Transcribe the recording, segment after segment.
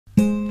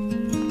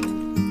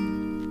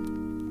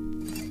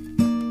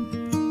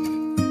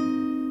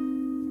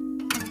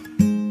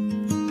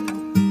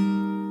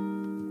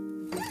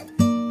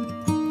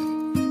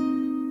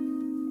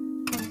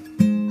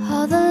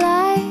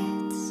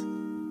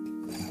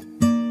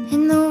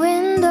and the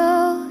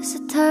windows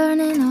are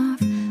turning off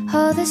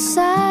all the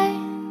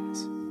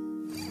signs,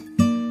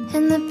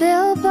 and the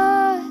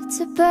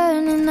billboards are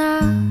burning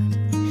out,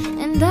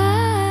 and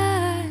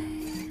I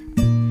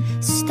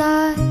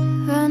start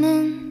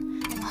running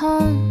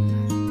home.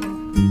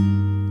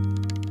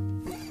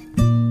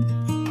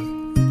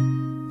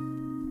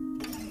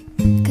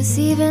 'Cause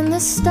even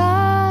the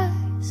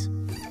stars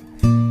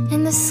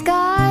in the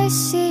sky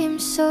seem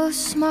so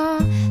small,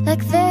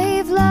 like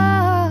they've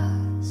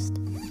lost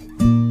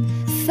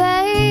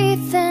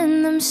faith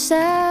in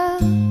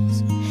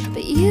themselves.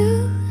 But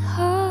you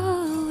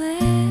always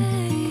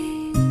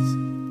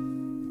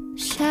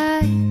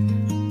shine.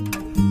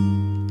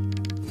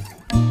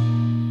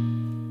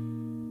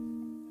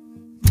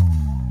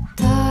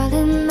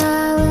 Darling,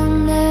 I will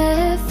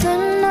never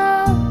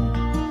know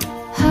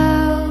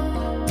how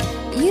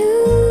you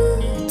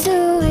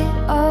do it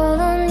all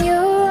on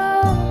your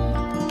own.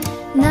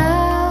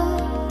 Now,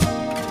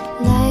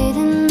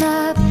 lighting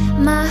up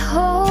my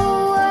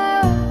whole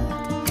world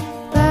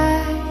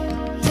by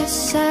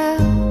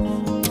yourself.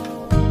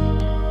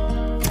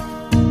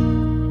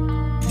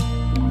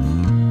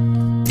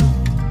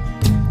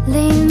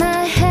 Lean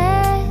my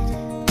head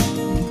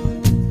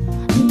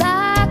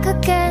back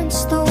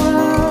against the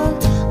wall,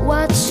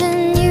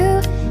 watching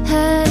you,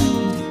 and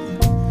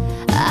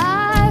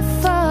I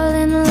fall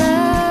in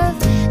love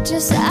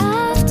just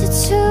after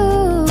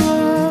 2.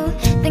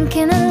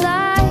 Thinking of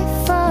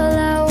life, all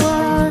I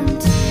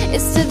want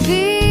is to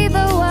be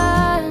the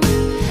one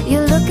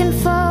you're looking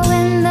for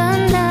when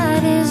the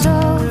night is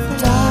over.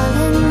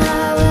 Darling,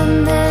 I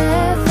will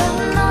never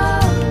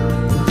know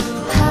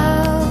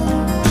how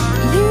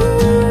you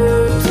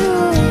do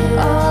it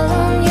all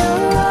on your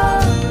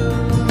own.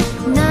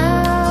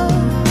 Now,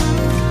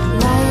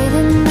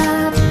 lighting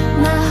up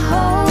my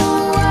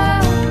whole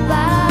world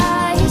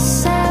by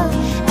yourself.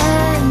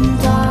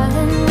 And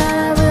darling,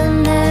 I will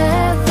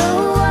never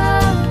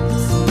want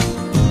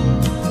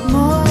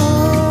more.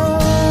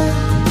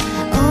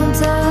 Oh,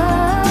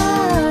 darling,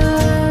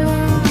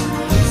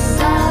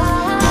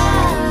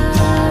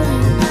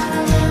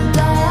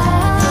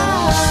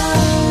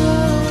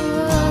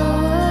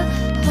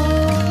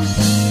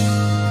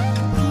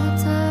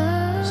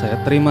 Saya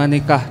terima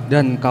nikah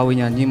dan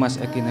kawinnya Nyimas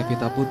Eki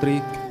Nevita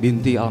Putri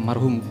binti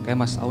almarhum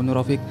Kemas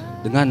Aunurofik.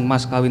 Dengan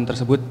mas kawin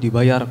tersebut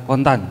dibayar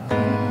kontan.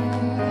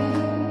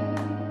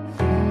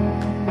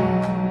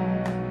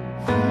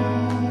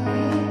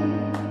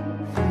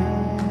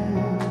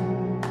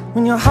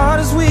 When your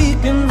heart is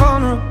weak and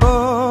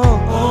vulnerable,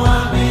 oh,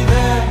 I'll be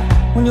there.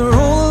 When you're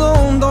all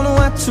alone, don't know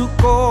where to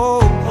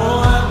go,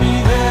 oh, I'll be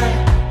there.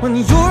 When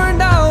you're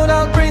in doubt,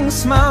 I'll bring a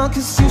smile,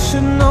 'cause you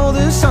should know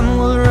the sun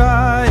will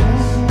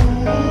rise.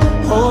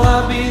 Oh,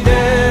 I'll be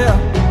there.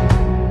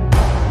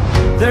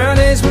 There are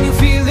days when you're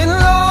feeling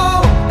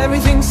low,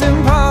 everything's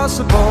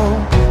impossible.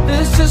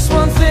 There's just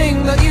one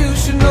thing that you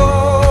should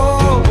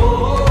know.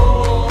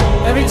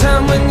 Every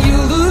time when you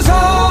lose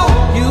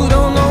hope, you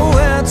don't know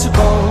where to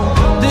go.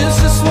 There's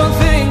just one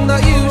thing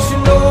that you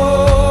should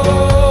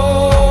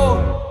know.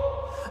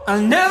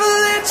 I'll never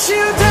let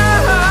you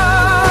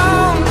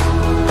down.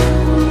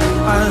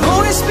 I'll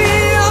always be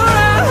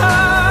around.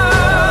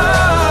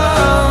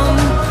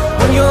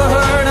 When you're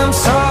hurt, I'm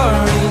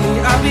sorry,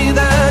 I'll be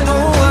there,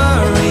 don't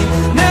worry.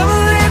 Never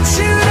let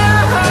you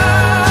down.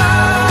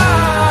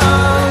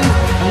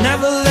 I'll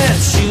never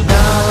let you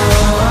down.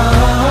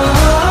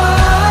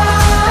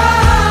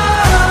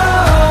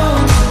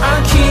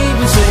 I'll keep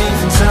you safe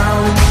and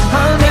sound.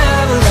 I'll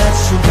never let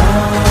you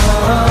down.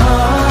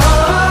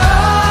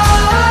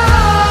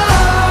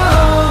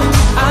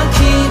 I'll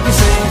keep you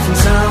safe and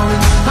sound.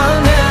 I'll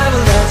never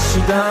let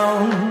you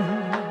down.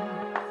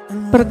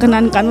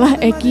 Perkenankanlah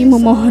Eki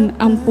memohon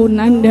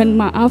ampunan dan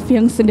maaf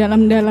yang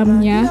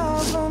sedalam-dalamnya.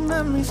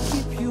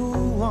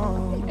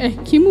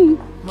 Eki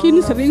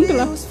mungkin sering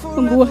telah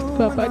membuat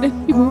bapak dan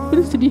ibu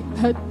bersedih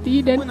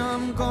hati dan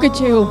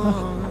kecewa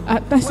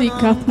atas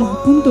sikap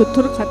maupun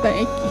tutur kata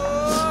Eki.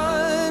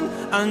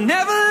 I'll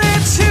never